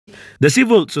The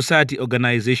civil society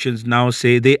organizations now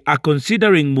say they are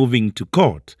considering moving to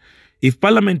court if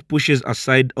Parliament pushes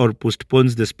aside or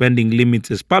postpones the spending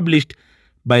limits as published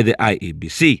by the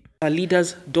IEBC. Our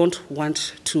leaders don't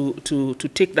want to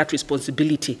take that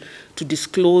responsibility to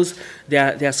disclose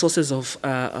their sources of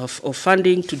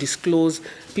funding, to disclose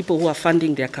people who are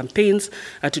funding their campaigns,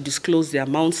 to disclose the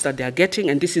amounts that they are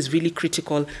getting. And this is really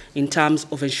critical in terms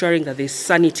of ensuring that there's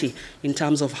sanity in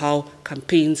terms of how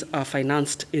campaigns are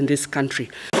financed in this country.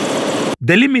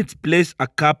 The limits place a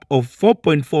cap of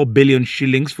 4.4 billion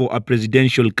shillings for a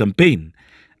presidential campaign,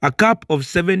 a cap of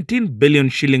 17 billion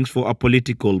shillings for a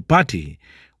political party,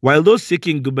 while those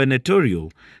seeking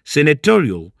gubernatorial,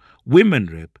 senatorial, women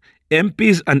rep,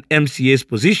 MPs and MCAs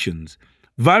positions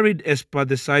varied as per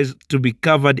the size to be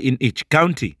covered in each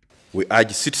county. We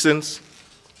urge citizens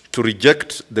to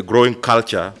reject the growing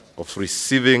culture of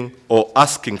receiving or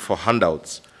asking for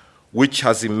handouts, which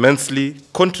has immensely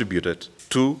contributed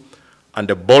to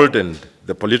and emboldened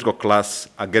the political class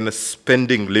against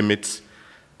spending limits,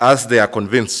 as they are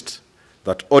convinced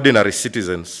that ordinary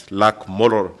citizens lack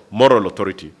moral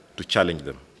authority to challenge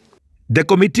them. The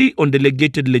Committee on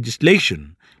Delegated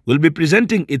Legislation will be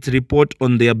presenting its report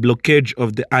on their blockage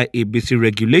of the IEBC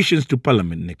regulations to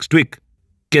Parliament next week.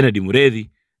 Kennedy Muredi,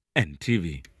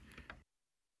 NTV.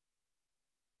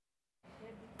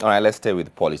 All right, let's stay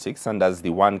with politics. And as the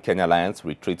One Kenya Alliance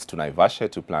retreats to Naivasha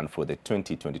to plan for the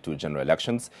 2022 general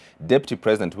elections, Deputy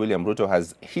President William Ruto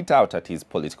has hit out at his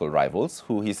political rivals,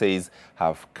 who he says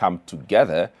have come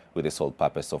together with the sole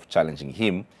purpose of challenging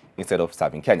him instead of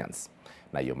serving Kenyans.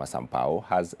 Nayoma Sampao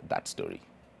has that story.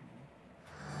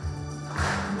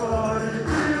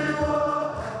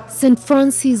 St.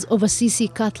 Francis of Assisi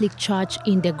Catholic Church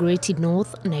in the Great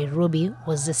North, Nairobi,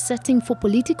 was the setting for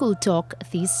political talk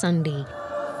this Sunday.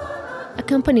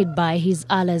 Accompanied by his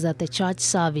allies at the church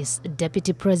service,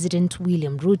 Deputy President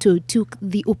William Ruto took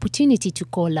the opportunity to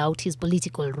call out his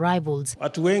political rivals.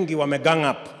 Watu wengi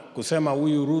wamegang up kusema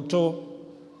huyu Ruto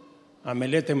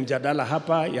amelete mjadala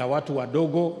hapa ya watu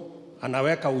wadogo,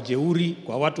 anaweka ujeuri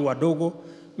kwa watu wadogo.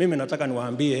 Mimi nataka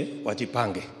niwaambie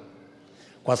wajipange,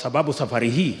 kwa sababu safari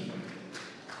hii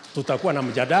tutakuwa na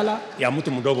mjadala ya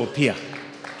mtu mdogo pia.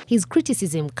 His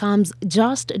criticism comes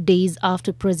just days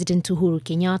after President Uhuru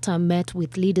Kenyatta met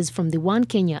with leaders from the One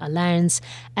Kenya Alliance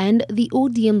and the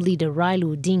ODM leader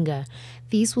Raila Odinga.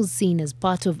 This was seen as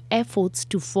part of efforts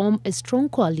to form a strong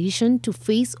coalition to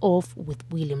face off with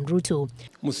William Ruto.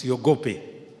 Musiogope.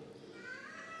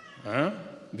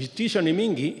 Vitisho ni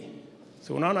mingi.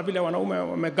 So unaona vile wanaume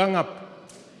wamegang up.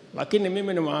 Lakini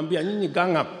mimi nimewaambia nyinyi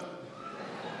gang up.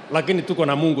 Lakini tuko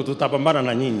na Mungu, tutapambana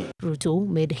na nyinyi. Ruto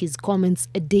made his comments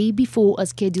a day before a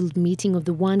scheduled meeting of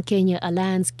the One Kenya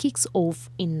Alliance kicks off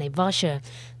in Naivasha.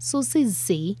 Sources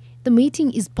say the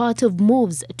meeting is part of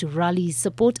moves to rally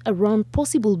support around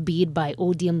possible bid by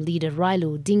ODM leader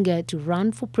Raila Odinga to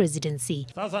run for presidency.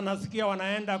 Sasa nasikia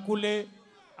wanaenda kule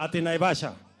ati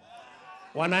Naivasha.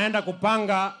 Wanaenda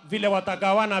kupanga vile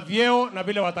watagawana vyeo na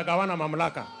vile watagawana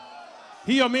mamlaka.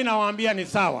 Hiyo mimi nawaambia ni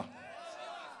sawa.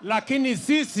 Lakini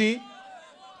sisi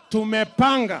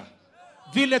tumepanga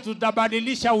vile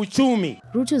tutabadilisha uchumi.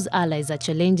 Ruto's allies are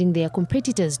challenging their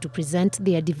competitors to present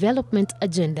their development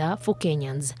agenda for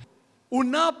Kenyans.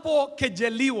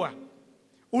 Unapokejeliwa,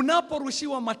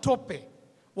 unaporushiwa matope,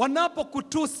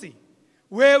 wanapokutusi,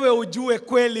 wewe ujue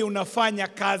kweli unafanya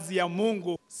kazi ya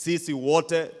Mungu. Sisi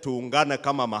wote tuungane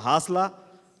kama mahasla,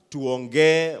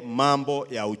 tuongee mambo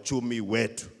ya uchumi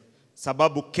wetu.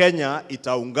 Sababu Kenya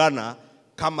itaungana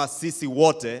kama sisi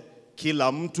wote,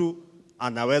 kila mtu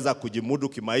anaweza kujimudu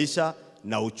kimaisha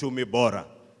na uchumi bora.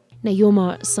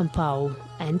 Nayoma Sampao,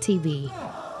 NTV.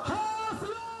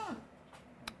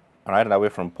 All right, and away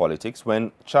from politics,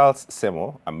 when Charles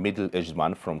Semo, a middle-aged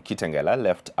man from Kitengela,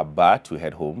 left a bar to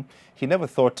head home, he never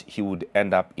thought he would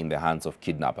end up in the hands of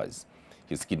kidnappers.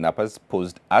 His kidnappers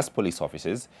posed as police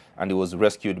officers, and he was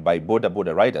rescued by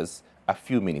border riders a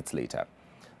few minutes later.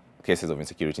 Cases of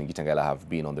insecurity in Kitengela have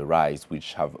been on the rise,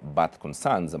 which have birthed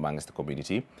concerns amongst the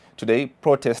community. Today,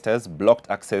 protesters blocked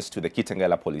access to the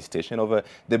Kitengela police station over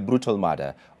the brutal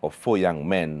murder of 4 young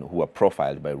men who were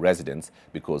profiled by residents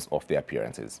because of their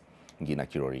appearances. Ngina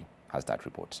Kirori has that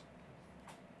report.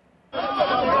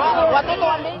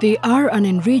 They are an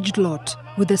enraged lot,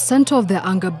 with the center of their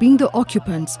anger being the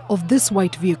occupants of this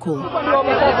white vehicle.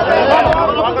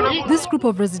 This group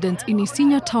of residents in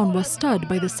Isinya town were stirred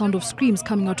by the sound of screams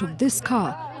coming out of this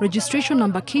car, registration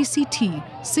number KCT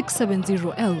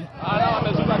 670L.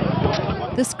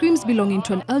 The screams belonging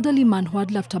to an elderly man who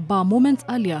had left a bar moments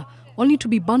earlier, only to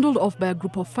be bundled off by a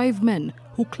group of 5 men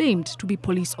who claimed to be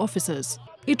police officers.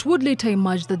 It would later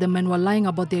emerge that the men were lying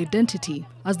about their identity,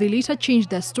 as they later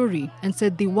changed their story and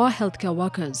said they were healthcare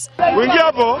workers.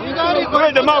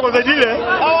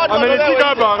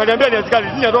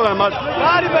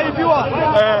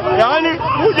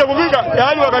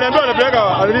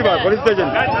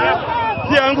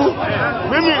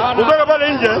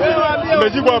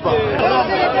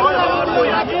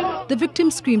 The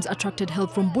victim's screams attracted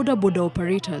help from Boda Boda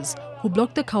operators, who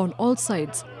blocked the car on all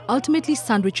sides, ultimately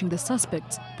sandwiching the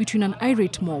suspects between an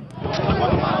irate mob.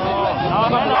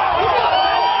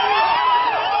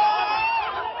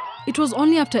 It was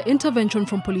only after intervention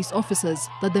from police officers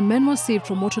that the men were saved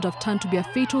from what would have turned to be a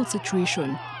fatal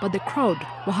situation, but the crowd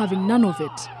were having none of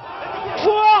it.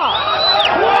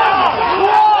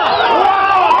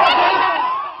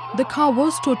 The car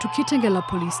was towed to Kitengela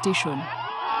police station.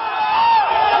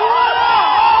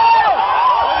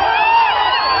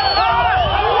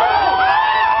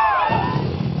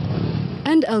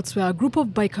 And elsewhere, a group of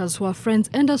bikers who are friends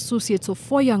and associates of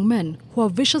 4 young men who were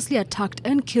viciously attacked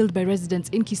and killed by residents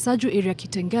in Kisaju area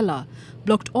Kitengela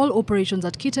blocked all operations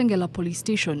at Kitengela police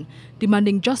station,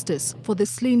 demanding justice for the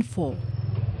slain 4.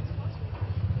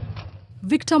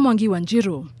 Victor Mwangi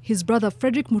Wanjiru, his brother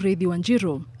Frederick Mureithi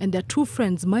Wanjiru, and their 2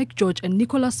 friends Mike George and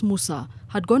Nicholas Musa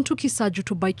had gone to Kisaju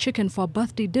to buy chicken for a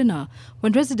birthday dinner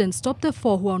when residents stopped the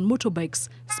 4 who were on motorbikes,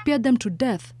 speared them to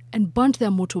death and burnt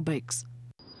their motorbikes.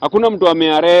 Hakuna mtu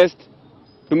amearrest,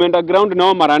 tumeenda ground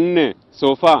nao mara 4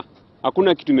 so far.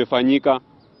 Hakuna kitu imefanyika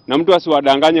na mtu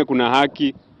asiwadanganye kuna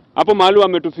haki. Hapo mahali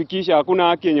wametufikisha hakuna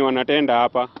haki yenye wanatenda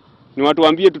hapa. Ni watu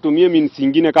waambie tutumie means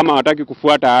nyingine kama hataki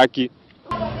kufuata haki.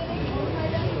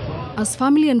 As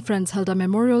family and friends held a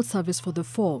memorial service for the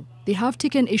 4, they have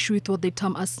taken issue with what they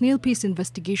term as snail-pace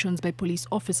investigations by police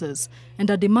officers and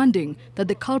are demanding that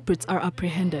the culprits are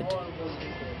apprehended.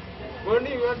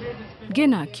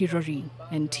 Gena Kirori,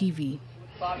 NTV.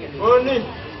 All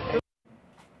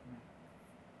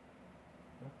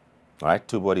right,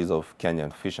 2 bodies of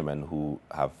Kenyan fishermen who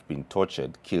have been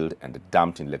tortured, killed and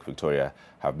dumped in Lake Victoria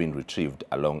have been retrieved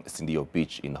along Sindio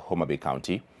Beach in Homa Bay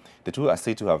County. The 2 are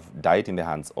said to have died in the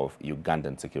hands of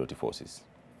Ugandan security forces.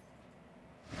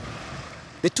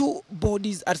 The 2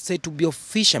 bodies are said to be of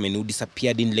fishermen who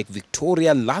disappeared in Lake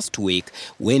Victoria last week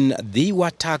when they were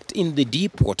attacked in the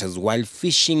deep waters while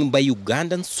fishing by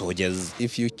Ugandan soldiers.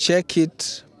 If you check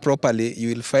it properly, you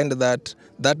will find that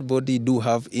that body do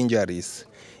have injuries.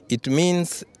 It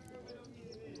means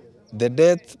the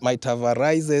death might have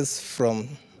arises from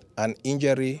an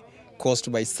injury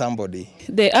caused by somebody.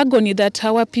 The agony that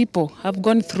our people have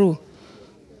gone through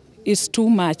is too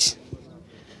much.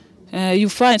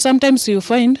 Sometimes you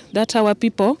find that our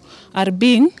people are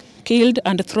being killed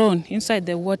and thrown inside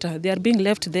the water. They are being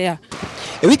left there.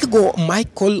 A week ago,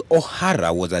 Michael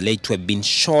O'Hara was alleged to have been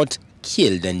shot,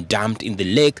 killed and dumped in the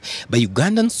lake by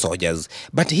Ugandan soldiers,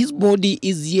 but his body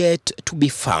is yet to be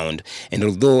found. And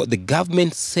although the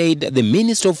government said the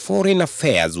Minister of Foreign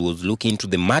Affairs was looking into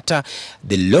the matter,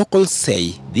 the locals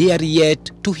say they are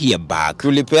yet to hear back.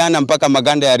 Tulipeana mpaka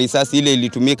maganda ya risasi ile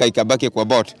ilitumika ikabaki kwa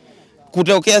boat.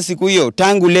 Kutokea siku hiyo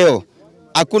tangu leo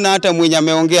hakuna hata mwenye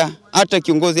ameongea hata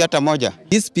kiongozi hata moja.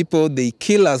 These people, they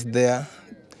kill us there,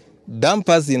 dump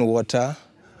us in water,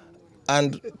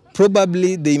 and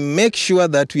probably they make sure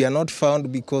that we are not found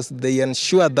because they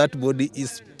ensure that body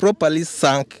is properly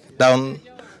sunk down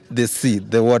the sea,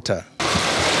 the water.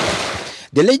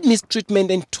 The alleged mistreatment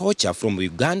and torture from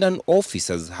Ugandan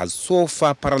officers has so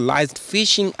far paralyzed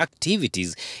fishing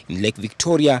activities in Lake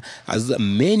Victoria as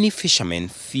many fishermen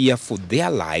fear for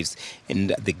their lives,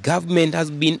 and the government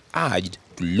has been urged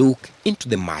to look into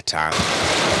the matter.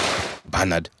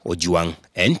 Bernard Ojuang,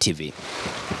 NTV.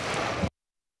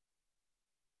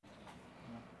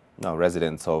 Now,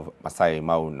 residents of Masai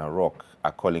Mau Narok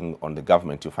are calling on the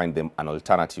government to find them an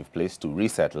alternative place to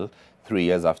resettle 3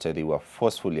 years after they were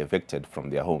forcefully evicted from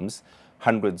their homes.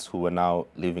 Hundreds who are now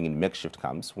living in makeshift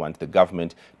camps want the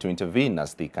government to intervene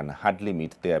as they can hardly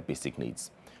meet their basic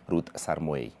needs. Ruth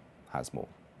Sarmoei has more.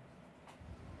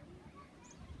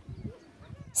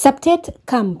 Saptet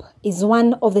Camp is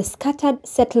one of the scattered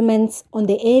settlements on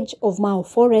the edge of Mau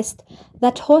Forest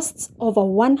that hosts over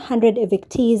 100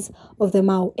 evictees of the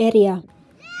Mau area.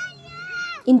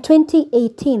 In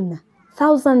 2018,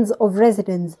 thousands of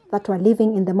residents that were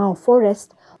living in the Mau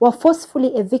Forest were forcefully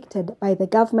evicted by the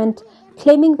government,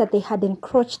 claiming that they had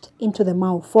encroached into the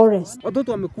Mau Forest.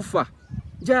 Watoto wamekufa.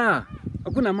 Njaa,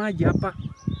 hakuna maji hapa.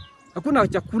 Hakuna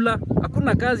chakula,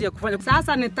 hakuna kazi ya kufanya.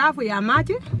 Sasa ni tafu ya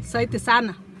maji saiti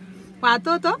sana.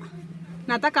 Watoto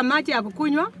nataka maji ya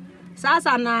kukunywa.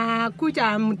 Sasa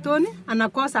anakuja mtoni,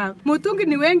 anakosa. Mtungi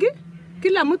ni wengi,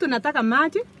 kila mtu nataka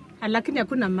maji, lakini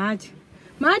hakuna maji.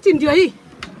 Maji ndio hii.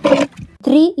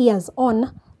 3 years on,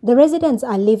 the residents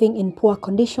are living in poor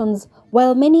conditions,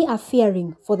 while many are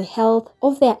fearing for the health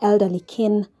of their elderly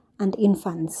kin and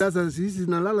infants. Sasa sisi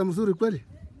nalala mzuri kweli,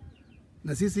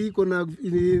 na sisi iko na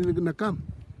kambi.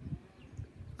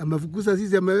 Amefukuza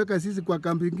sisi, ameweka sisi kwa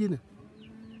kambi ingine,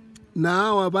 na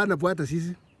hawa bana fuata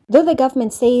sisi. Though the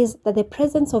government says that the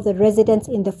presence of the residents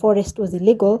in the forest was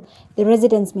illegal, the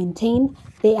residents maintain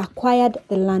they acquired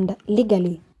the land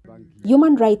legally.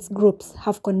 Human rights groups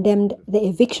have condemned the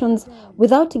evictions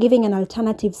without giving an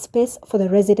alternative space for the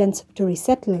residents to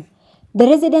resettle. The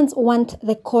residents want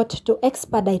the court to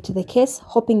expedite the case,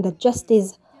 hoping that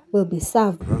justice will be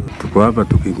served. Tuko hapa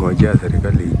tukingojea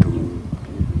serikali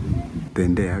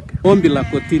itutendee haki. Ombi la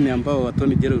kotini ambao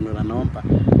Attorney General anaomba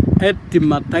eti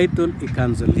title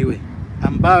ikanseliwe,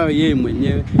 ambayo yeye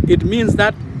mwenyewe, it means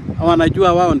that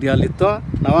wanajua wao ndio alitoa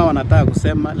na wao wanataka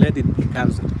kusema let it be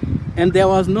cancelled. And there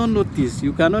was no notice.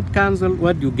 You cannot cancel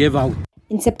what you gave out.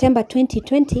 In September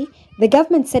 2020, the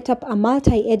government set up a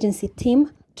multi-agency team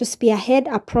to spearhead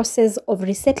a process of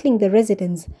resettling the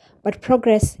residents, but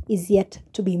progress is yet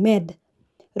to be made.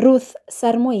 Ruth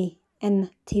Sarmoi,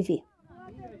 NTV.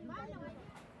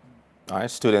 All right,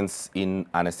 students in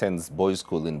Anesens Boys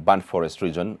School in Burnt Forest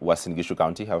region, Uasin Gishu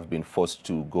County, have been forced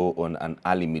to go on an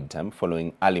early midterm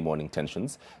following early morning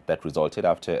tensions that resulted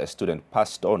after a student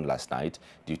passed on last night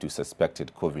due to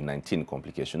suspected COVID-19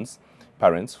 complications.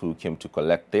 Parents who came to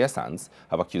collect their sons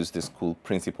have accused the school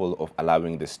principal of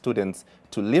allowing the students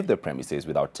to leave the premises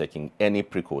without taking any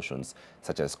precautions,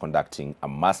 such as conducting a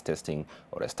mass testing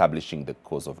or establishing the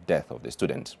cause of death of the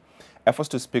student. Efforts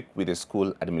to speak with the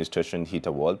school administration hit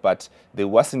a wall, but the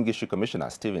Uasin Gishu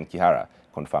Commissioner, Stephen Kihara,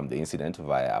 confirmed the incident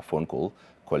via a phone call,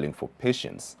 calling for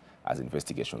patience as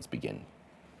investigations begin.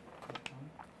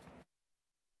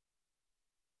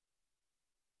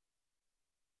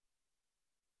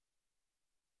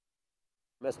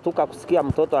 Mestuka kusikia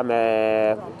mtoto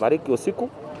amefariki usiku,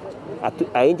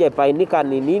 ainje bainika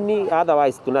ni nini,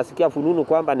 otherwise tunasikia fununu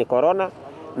kwamba ni corona,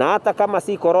 na hata kama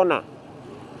si corona,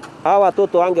 hawa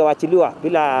watoto wangewachiliwa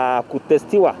bila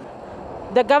kutestiwa.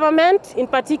 The government, in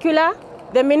particular,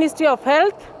 the Ministry of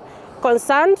Health,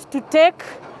 concerned to take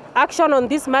action on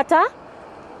this matter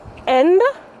and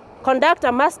conduct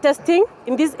a mass testing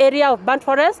in this area of Burnt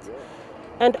Forest.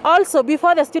 And also,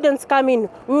 before the students come in,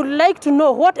 we would like to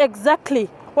know what exactly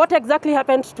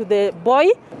happened to the boy.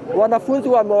 Wanafunzi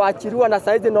wamewachiliwa na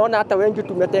saizi naona hata wengi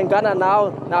tumetengana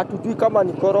nao na hatujui kama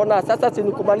ni corona. Sasa si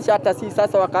nikumaanisha hata si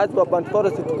sasa wakazi wa Burnt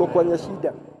Forest tuko kwenye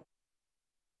shida.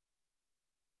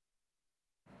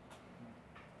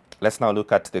 Let's now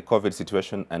look at the COVID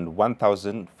situation, and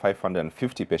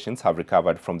 1,550 patients have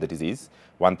recovered from the disease,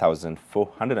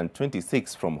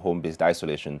 1,426 from home-based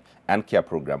isolation and care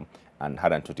program, and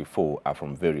 124 are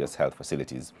from various health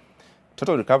facilities.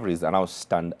 Total recoveries are now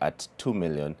stand at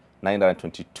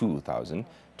 2,922,000.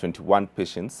 21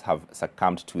 patients have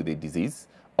succumbed to the disease,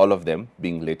 all of them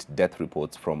being late death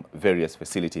reports from various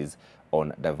facilities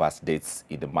on diverse dates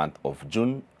in the month of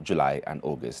June, July, and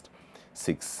August.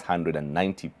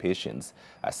 690 patients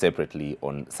are separately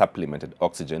on supplemented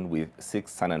oxygen, with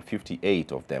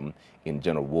 658 of them in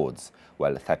general wards,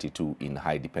 while 32 in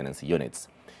high dependency units.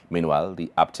 Meanwhile,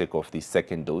 the uptake of the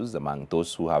second dose among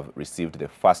those who have received the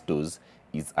first dose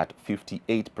is at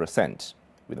 58%,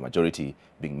 with the majority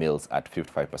being males at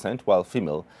 55%, while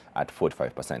female at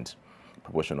 45%.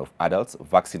 Proportion of adults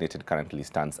vaccinated currently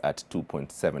stands at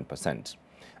 2.7%.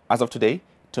 As of today,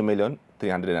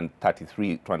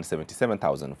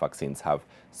 2,333,277,000 vaccines have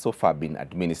so far been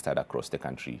administered across the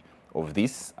country. Of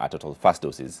these, our total first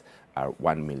doses are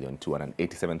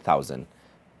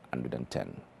 1,287,110.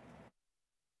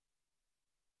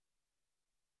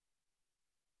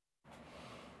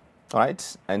 All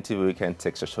right, NTV Weekend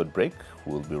takes a short break.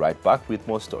 We'll be right back with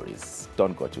more stories.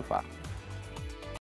 Don't go too far.